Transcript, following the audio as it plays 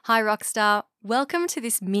Hi Rockstar, welcome to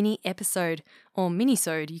this mini episode, or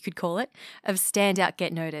minisode you could call it, of Stand Out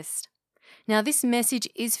Get Noticed. Now this message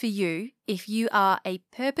is for you if you are a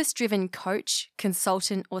purpose-driven coach,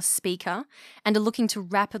 consultant or speaker and are looking to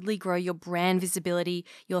rapidly grow your brand visibility,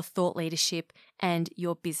 your thought leadership and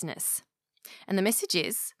your business. And the message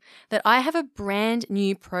is that I have a brand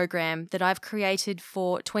new program that I've created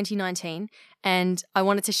for 2019 and I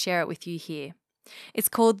wanted to share it with you here. It's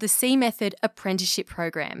called the C Method Apprenticeship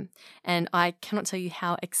Program, and I cannot tell you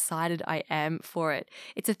how excited I am for it.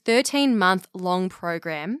 It's a 13-month long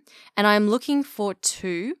program, and I am looking for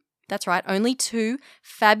only two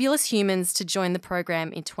fabulous humans to join the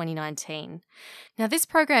program in 2019. Now, this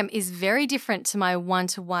program is very different to my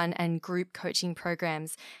one-to-one and group coaching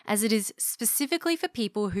programs, as it is specifically for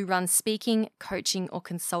people who run speaking, coaching, or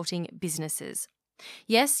consulting businesses.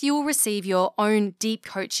 Yes, you will receive your own deep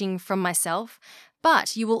coaching from myself,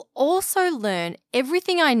 but you will also learn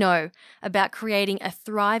everything I know about creating a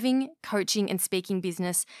thriving coaching and speaking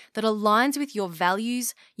business that aligns with your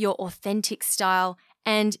values, your authentic style,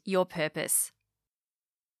 and your purpose.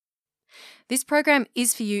 This program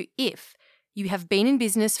is for you if you have been in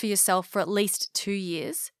business for yourself for at least 2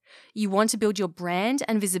 years, you want to build your brand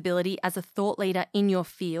and visibility as a thought leader in your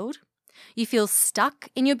field, you feel stuck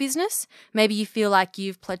in your business, maybe you feel like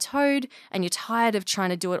you've plateaued and you're tired of trying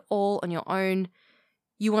to do it all on your own.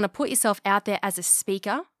 You want to put yourself out there as a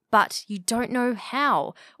speaker, but you don't know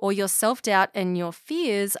how, or your self-doubt and your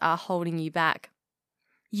fears are holding you back.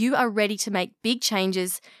 You are ready to make big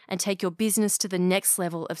changes and take your business to the next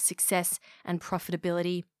level of success and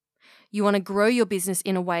profitability. You want to grow your business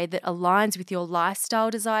in a way that aligns with your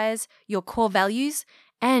lifestyle desires, your core values,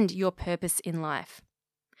 and your purpose in life.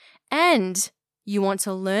 And you want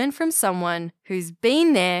to learn from someone who's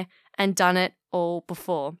been there and done it all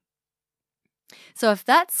before. So if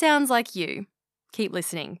that sounds like you, keep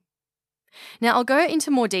listening. Now I'll go into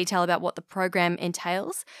more detail about what the program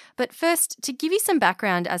entails, but first to give you some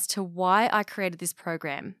background as to why I created this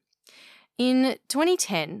program. In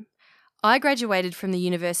 2010, I graduated from the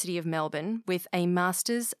University of Melbourne with a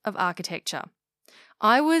Masters of Architecture.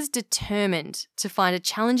 I was determined to find a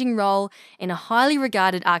challenging role in a highly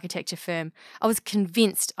regarded architecture firm. I was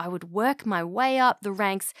convinced I would work my way up the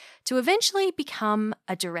ranks to eventually become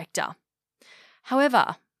a director.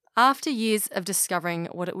 However, after years of discovering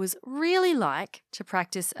what it was really like to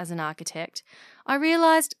practice as an architect, I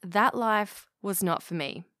realised that life was not for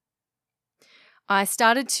me. I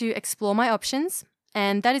started to explore my options,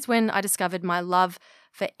 and that is when I discovered my love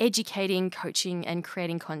for educating, coaching, and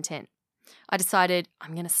creating content. I decided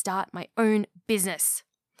I'm going to start my own business.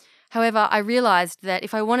 However, I realised that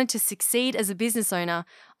if I wanted to succeed as a business owner,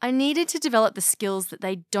 I needed to develop the skills that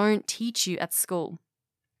they don't teach you at school.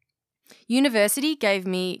 University gave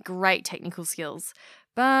me great technical skills,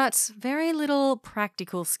 but very little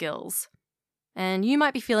practical skills. And you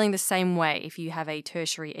might be feeling the same way if you have a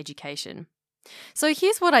tertiary education. So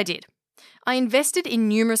here's what I did. I invested in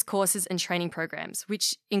numerous courses and training programs,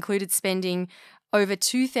 which included spending over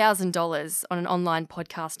 $2,000 on an online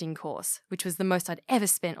podcasting course, which was the most I'd ever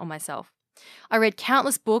spent on myself. I read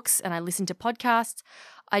countless books and I listened to podcasts.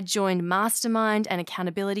 I joined mastermind and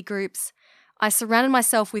accountability groups. I surrounded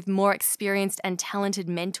myself with more experienced and talented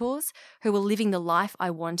mentors who were living the life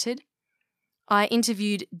I wanted. I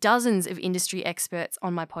interviewed dozens of industry experts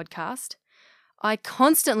on my podcast. I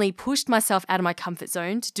constantly pushed myself out of my comfort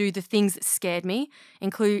zone to do the things that scared me,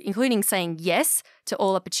 including saying yes to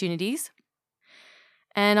all opportunities.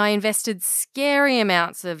 And I invested scary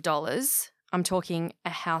amounts of dollars. I'm talking a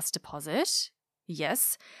house deposit.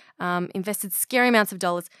 Yes. Invested scary amounts of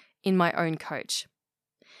dollars in my own coach.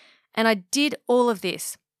 And I did all of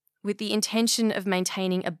this with the intention of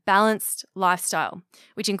maintaining a balanced lifestyle,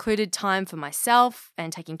 which included time for myself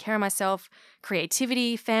and taking care of myself,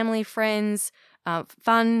 creativity, family, friends,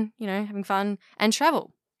 fun, having fun, and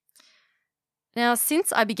travel. Now,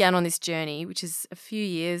 since I began on this journey, which is a few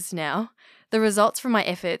years now, the results from my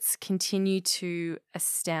efforts continue to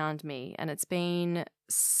astound me, and it's been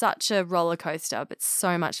such a roller coaster, but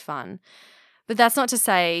so much fun. But that's not to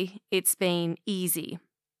say it's been easy,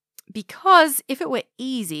 because if it were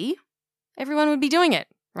easy, everyone would be doing it,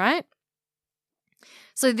 right?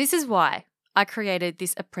 So this is why I created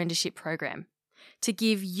this apprenticeship program, to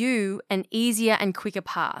give you an easier and quicker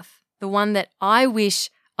path, the one that I wish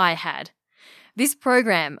I had. This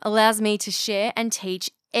program allows me to share and teach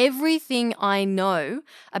everything I know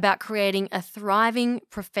about creating a thriving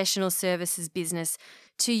professional services business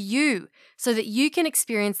to you so that you can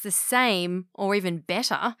experience the same or even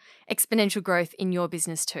better exponential growth in your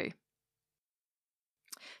business too.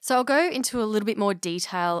 So I'll go into a little bit more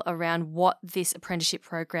detail around what this apprenticeship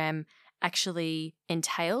program actually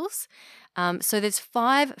entails. So there's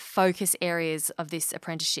 5 focus areas of this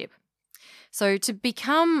apprenticeship. So to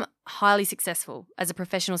become highly successful as a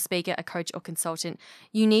professional speaker, a coach, or consultant,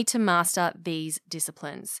 you need to master these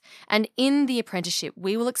disciplines. And in the apprenticeship,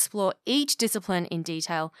 we will explore each discipline in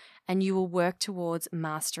detail and you will work towards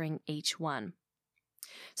mastering each one.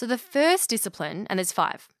 So the first discipline, and there's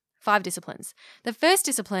 5 disciplines. The first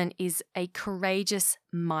discipline is a courageous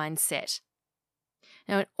mindset.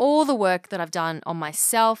 Now, in all the work that I've done on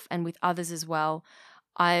myself and with others as well,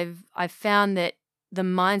 I've found that the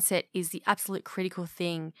mindset is the absolute critical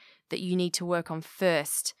thing that you need to work on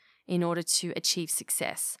first in order to achieve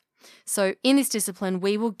success. So in this discipline,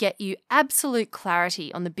 we will get you absolute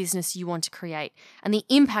clarity on the business you want to create and the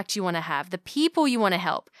impact you want to have, the people you want to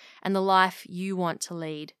help, and the life you want to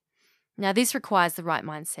lead. Now, this requires the right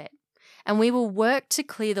mindset, and we will work to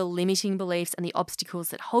clear the limiting beliefs and the obstacles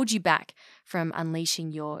that hold you back from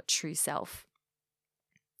unleashing your true self.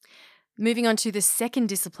 Moving on to the second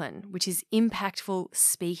discipline, which is impactful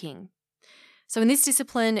speaking. So in this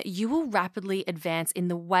discipline, you will rapidly advance in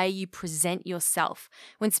the way you present yourself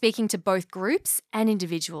when speaking to both groups and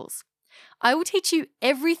individuals. I will teach you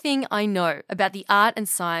everything I know about the art and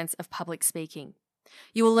science of public speaking.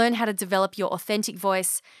 You will learn how to develop your authentic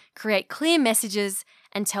voice, create clear messages,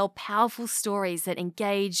 and tell powerful stories that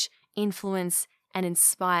engage, influence, and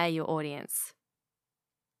inspire your audience.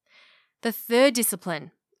 The third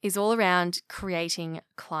discipline is all around creating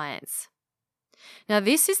clients. Now,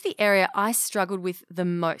 this is the area I struggled with the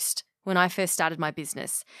most when I first started my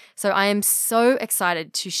business. So I am so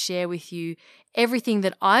excited to share with you everything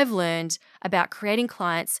that I've learned about creating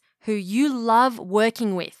clients who you love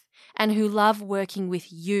working with and who love working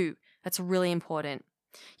with you. That's really important.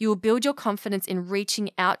 You will build your confidence in reaching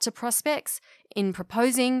out to prospects, in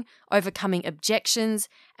proposing, overcoming objections,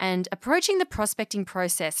 and approaching the prospecting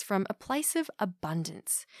process from a place of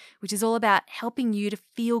abundance, which is all about helping you to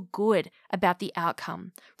feel good about the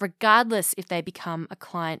outcome, regardless if they become a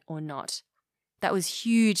client or not. That was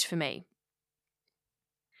huge for me.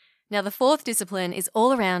 Now, the fourth discipline is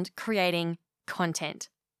all around creating content.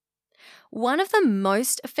 One of the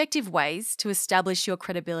most effective ways to establish your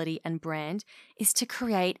credibility and brand is to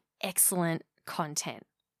create excellent content.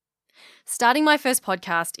 Starting my first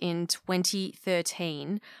podcast in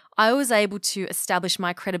 2013, I was able to establish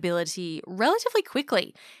my credibility relatively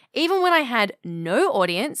quickly, even when I had no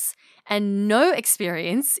audience and no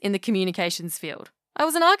experience in the communications field. I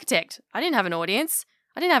was an architect. I didn't have an audience.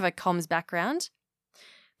 I didn't have a comms background.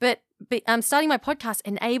 But starting my podcast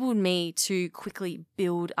enabled me to quickly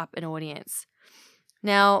build up an audience.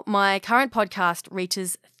 Now, my current podcast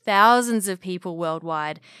reaches thousands of people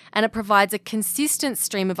worldwide, and it provides a consistent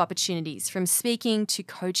stream of opportunities from speaking to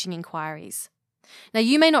coaching inquiries. Now,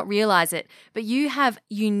 you may not realize it, but you have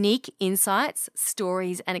unique insights,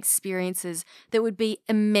 stories, and experiences that would be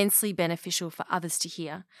immensely beneficial for others to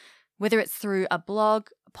hear, whether it's through a blog,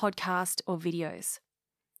 a podcast, or videos.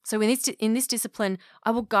 So in this discipline, I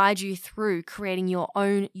will guide you through creating your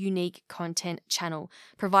own unique content channel,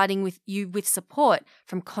 providing you with support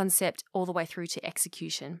from concept all the way through to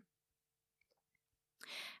execution.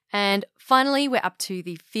 And finally, we're up to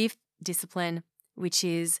the fifth discipline, which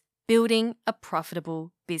is building a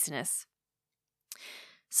profitable business.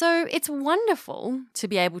 So it's wonderful to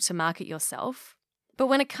be able to market yourself, but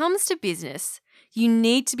when it comes to business, you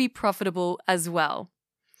need to be profitable as well.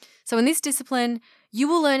 So in this discipline, you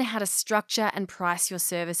will learn how to structure and price your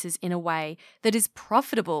services in a way that is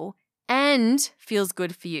profitable and feels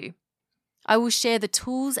good for you. I will share the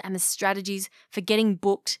tools and the strategies for getting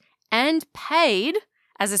booked and paid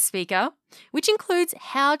as a speaker, which includes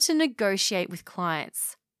how to negotiate with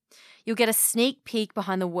clients. You'll get a sneak peek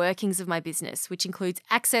behind the workings of my business, which includes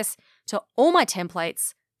access to all my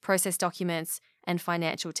templates, process documents, and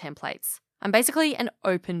financial templates. I'm basically an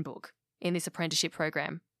open book in this apprenticeship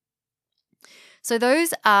program. So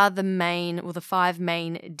those are the 5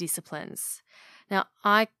 main disciplines. Now,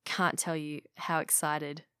 I can't tell you how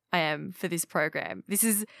excited I am for this program. This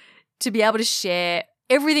is to be able to share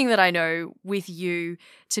everything that I know with you,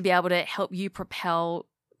 to be able to help you propel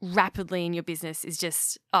rapidly in your business is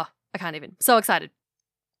just, I can't even. So excited.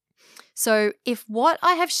 So if what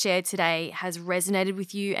I have shared today has resonated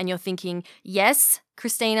with you and you're thinking, yes,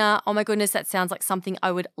 Christina, oh my goodness, that sounds like something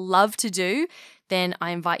I would love to do, then I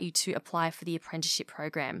invite you to apply for the apprenticeship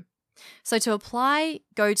program. So to apply,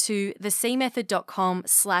 go to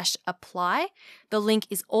thecmethod.com/apply. The link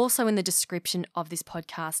is also in the description of this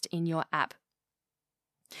podcast in your app.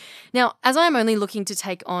 Now, as I'm only looking to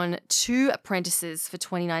take on 2 apprentices for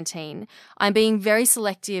 2019, I'm being very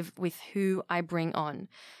selective with who I bring on.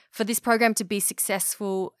 For this program to be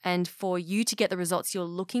successful and for you to get the results you're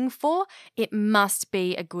looking for, it must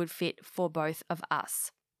be a good fit for both of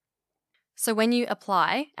us. So when you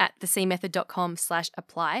apply at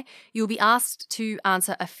thecmethod.com/apply, you'll be asked to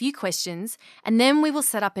answer a few questions, and then we will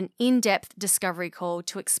set up an in-depth discovery call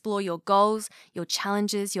to explore your goals, your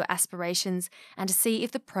challenges, your aspirations, and to see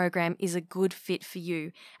if the program is a good fit for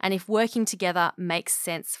you and if working together makes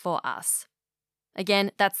sense for us.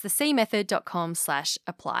 Again, that's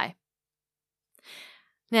thecmethod.com/apply.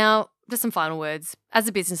 Now, just some final words. As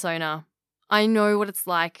a business owner, I know what it's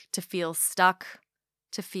like to feel stuck,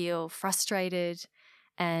 to feel frustrated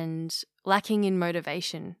and lacking in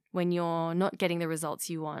motivation when you're not getting the results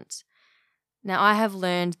you want. Now, I have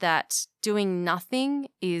learned that doing nothing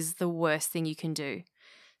is the worst thing you can do.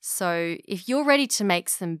 So if you're ready to make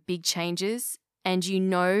some big changes and you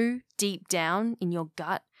know deep down in your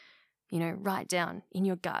gut, right down in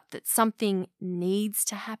your gut that something needs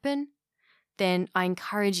to happen, then I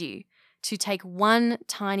encourage you to take one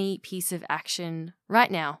tiny piece of action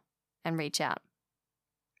right now and reach out.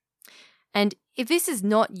 And if this is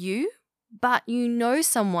not you, but you know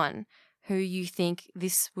someone who you think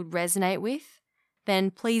this would resonate with,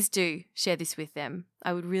 then please do share this with them.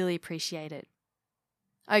 I would really appreciate it.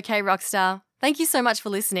 Okay, Rockstar, thank you so much for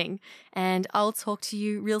listening, and I'll talk to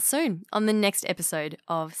you real soon on the next episode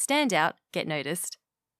of Stand Out, Get Noticed.